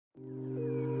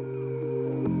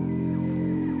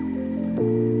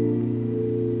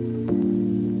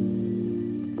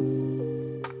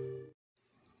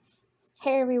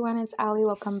it's Ali.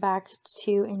 Welcome back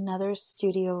to another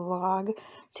studio vlog.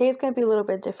 Today's going to be a little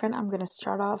bit different. I'm going to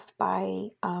start off by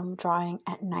drawing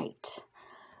at night.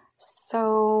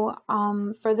 So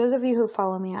for those of you who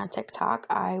follow me on TikTok,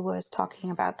 I was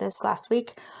talking about this last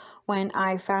week when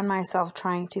I found myself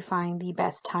trying to find the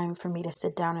best time for me to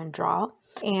sit down and draw.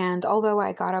 And although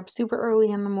I got up super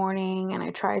early in the morning and I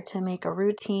tried to make a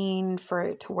routine for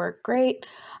it to work great,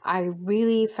 I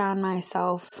really found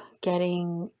myself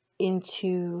getting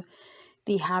into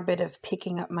the habit of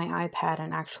picking up my iPad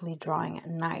and actually drawing at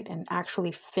night and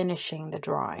actually finishing the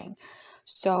drawing.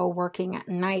 So working at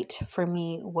night for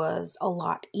me was a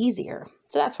lot easier.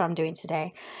 So that's what I'm doing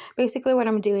today. Basically what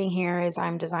I'm doing here is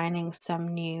I'm designing some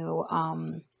new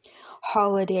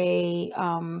holiday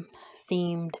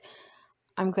themed.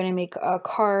 I'm going to make a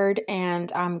card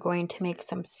and I'm going to make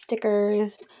some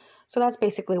stickers. So that's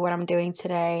basically what I'm doing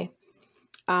today.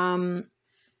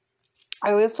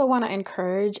 I also want to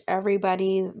encourage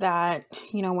everybody that,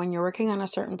 when you're working on a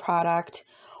certain product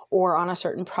or on a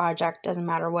certain project, doesn't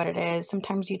matter what it is,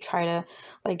 sometimes you try to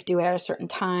do it at a certain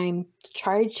time.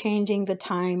 Try changing the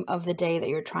time of the day that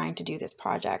you're trying to do this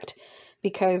project.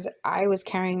 Because I was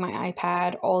carrying my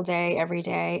iPad all day, every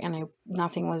day, and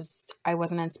I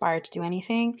wasn't inspired to do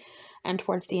anything. And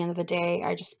towards the end of the day,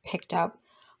 I just picked up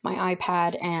my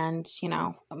iPad and,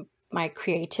 my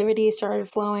creativity started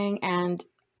flowing, and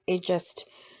it just,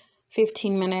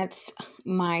 15 minutes,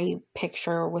 my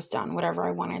picture was done. Whatever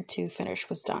I wanted to finish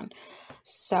was done.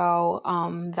 So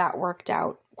that worked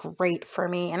out great for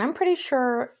me, and I'm pretty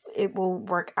sure it will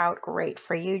work out great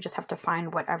for you. You just have to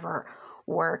find whatever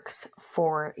works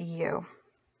for you.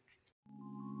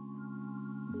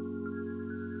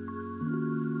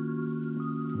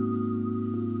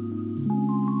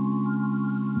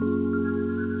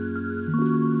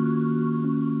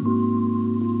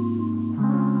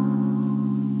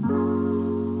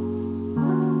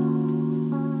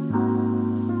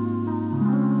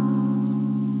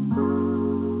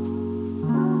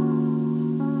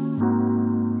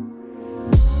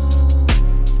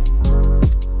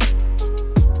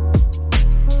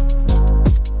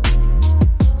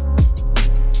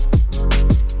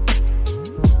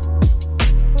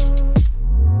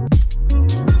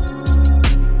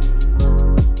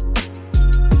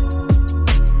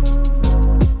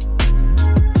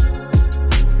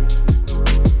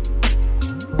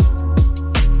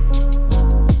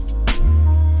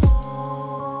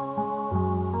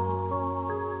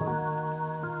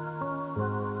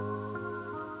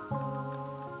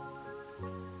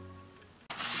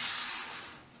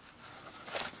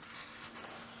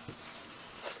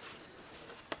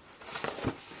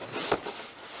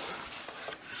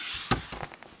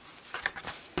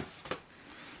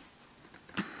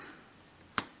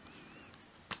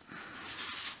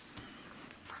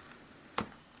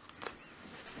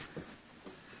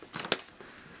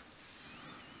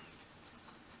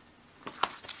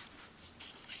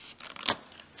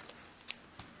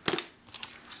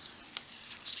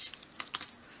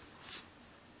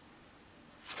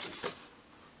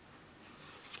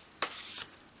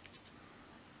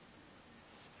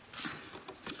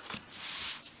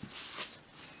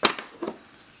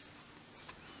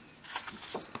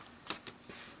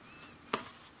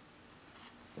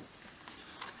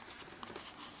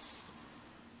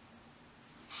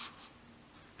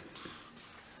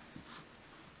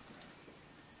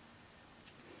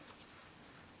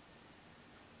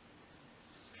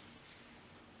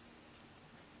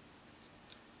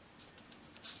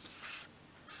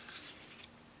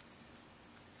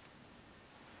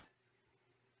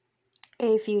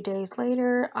 A few days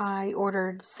later, I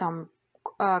ordered some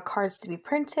cards to be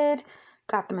printed,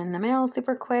 got them in the mail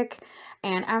super quick,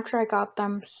 and after I got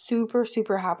them,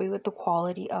 super happy with the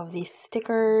quality of these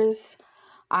stickers.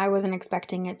 I wasn't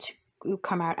expecting it to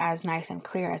come out as nice and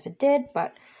clear as it did,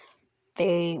 but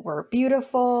they were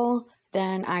beautiful.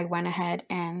 Then I went ahead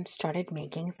and started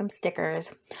making some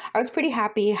stickers. I was pretty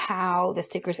happy how the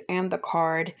stickers and the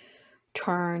card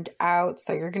turned out,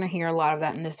 so you're going to hear a lot of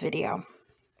that in this video.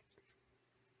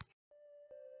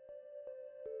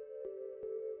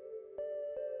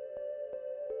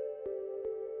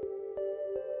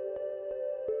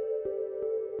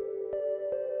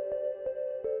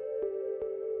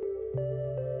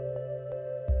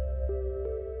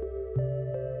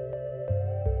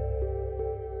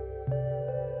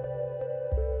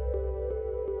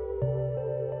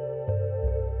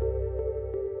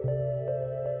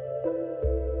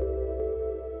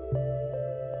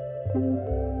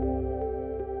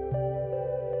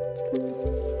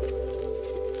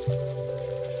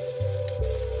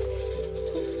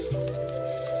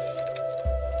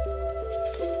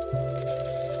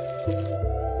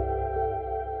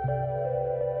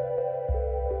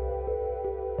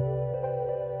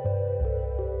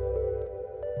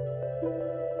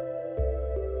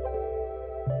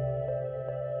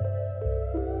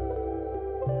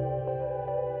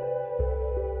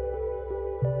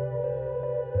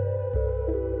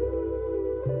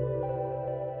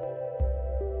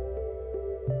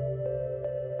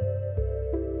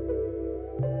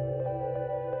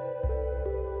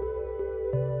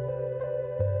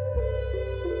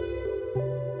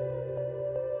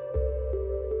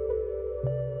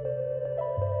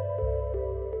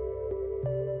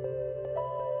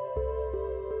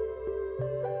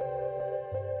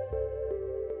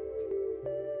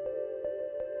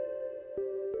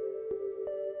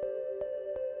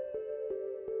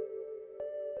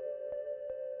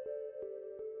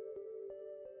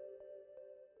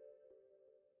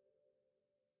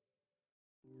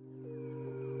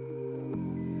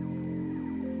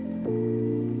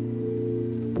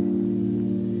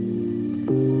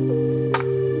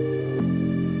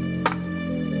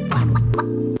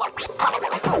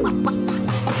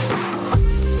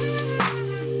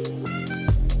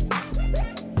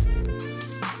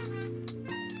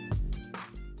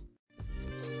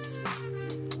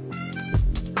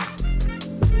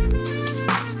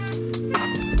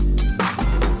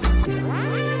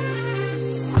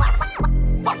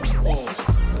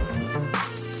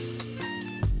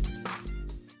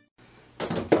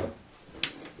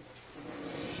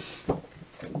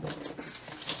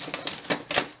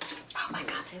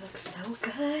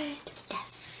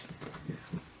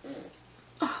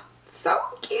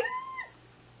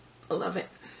 I love it.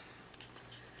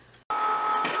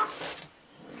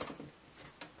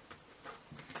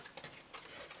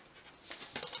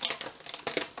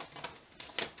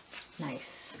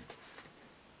 Nice.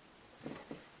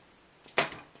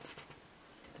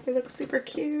 They look super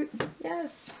cute.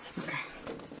 Yes. Okay.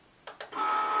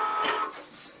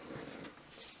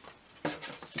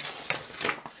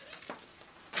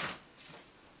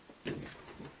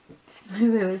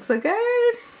 They look so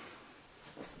good.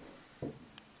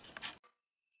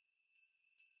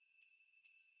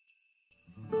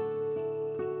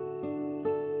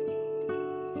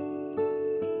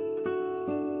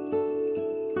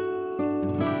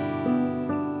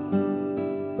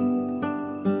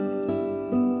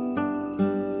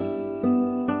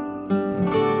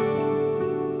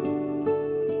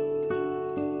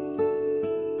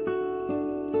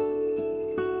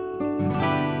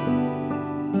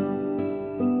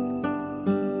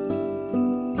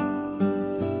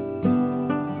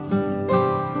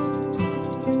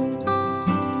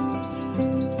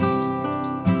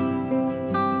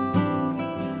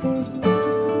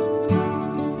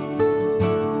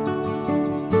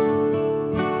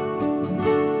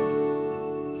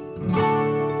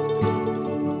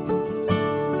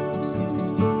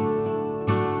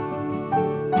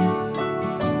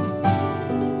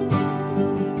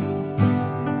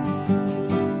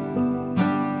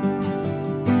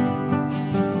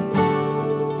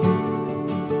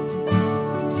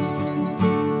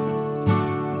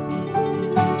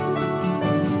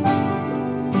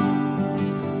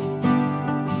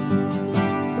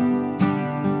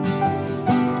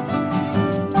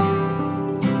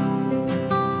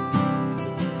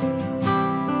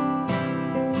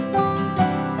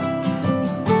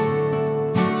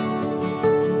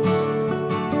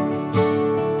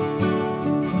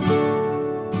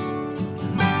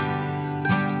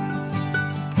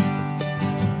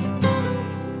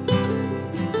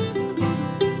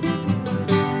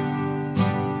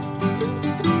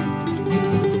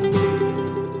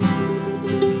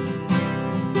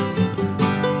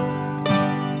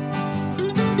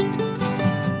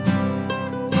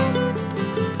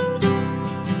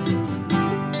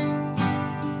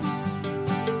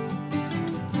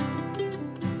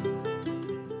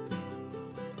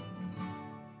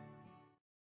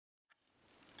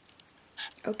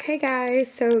 Okay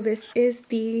guys, so this is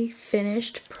the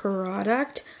finished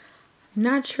product. I'm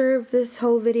not sure if this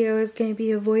whole video is going to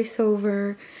be a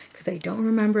voiceover because I don't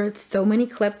remember. It's so many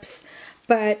clips,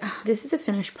 but this is the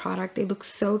finished product. They look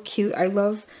so cute. I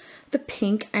love the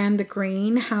pink and the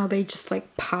green, how they just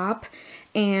like pop.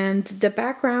 And the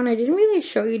background, I didn't really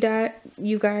show you that,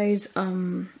 you guys.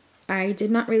 I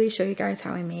did not really show you guys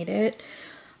how I made it.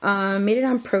 Made it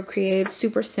on Procreate,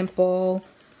 super simple.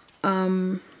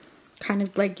 Kind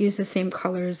of like use the same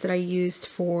colors that I used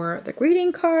for the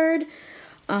greeting card.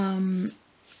 And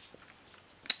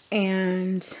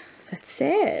that's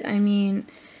it. I mean,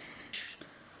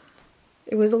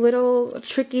 it was a little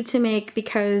tricky to make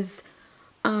because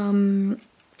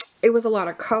it was a lot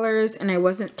of colors and I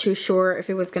wasn't too sure if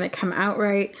it was going to come out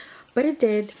right, but it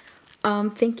did.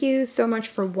 Thank you so much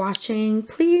for watching.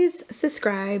 Please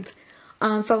subscribe.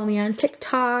 Follow me on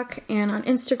TikTok and on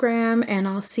Instagram, and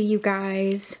I'll see you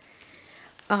guys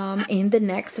in the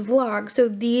next vlog. So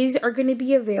these are going to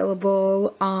be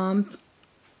available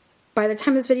by the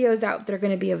time this video is out. They're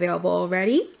going to be available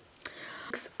already.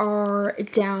 Links are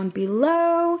down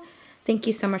below. Thank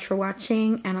you so much for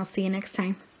watching, and I'll see you next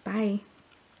time. Bye.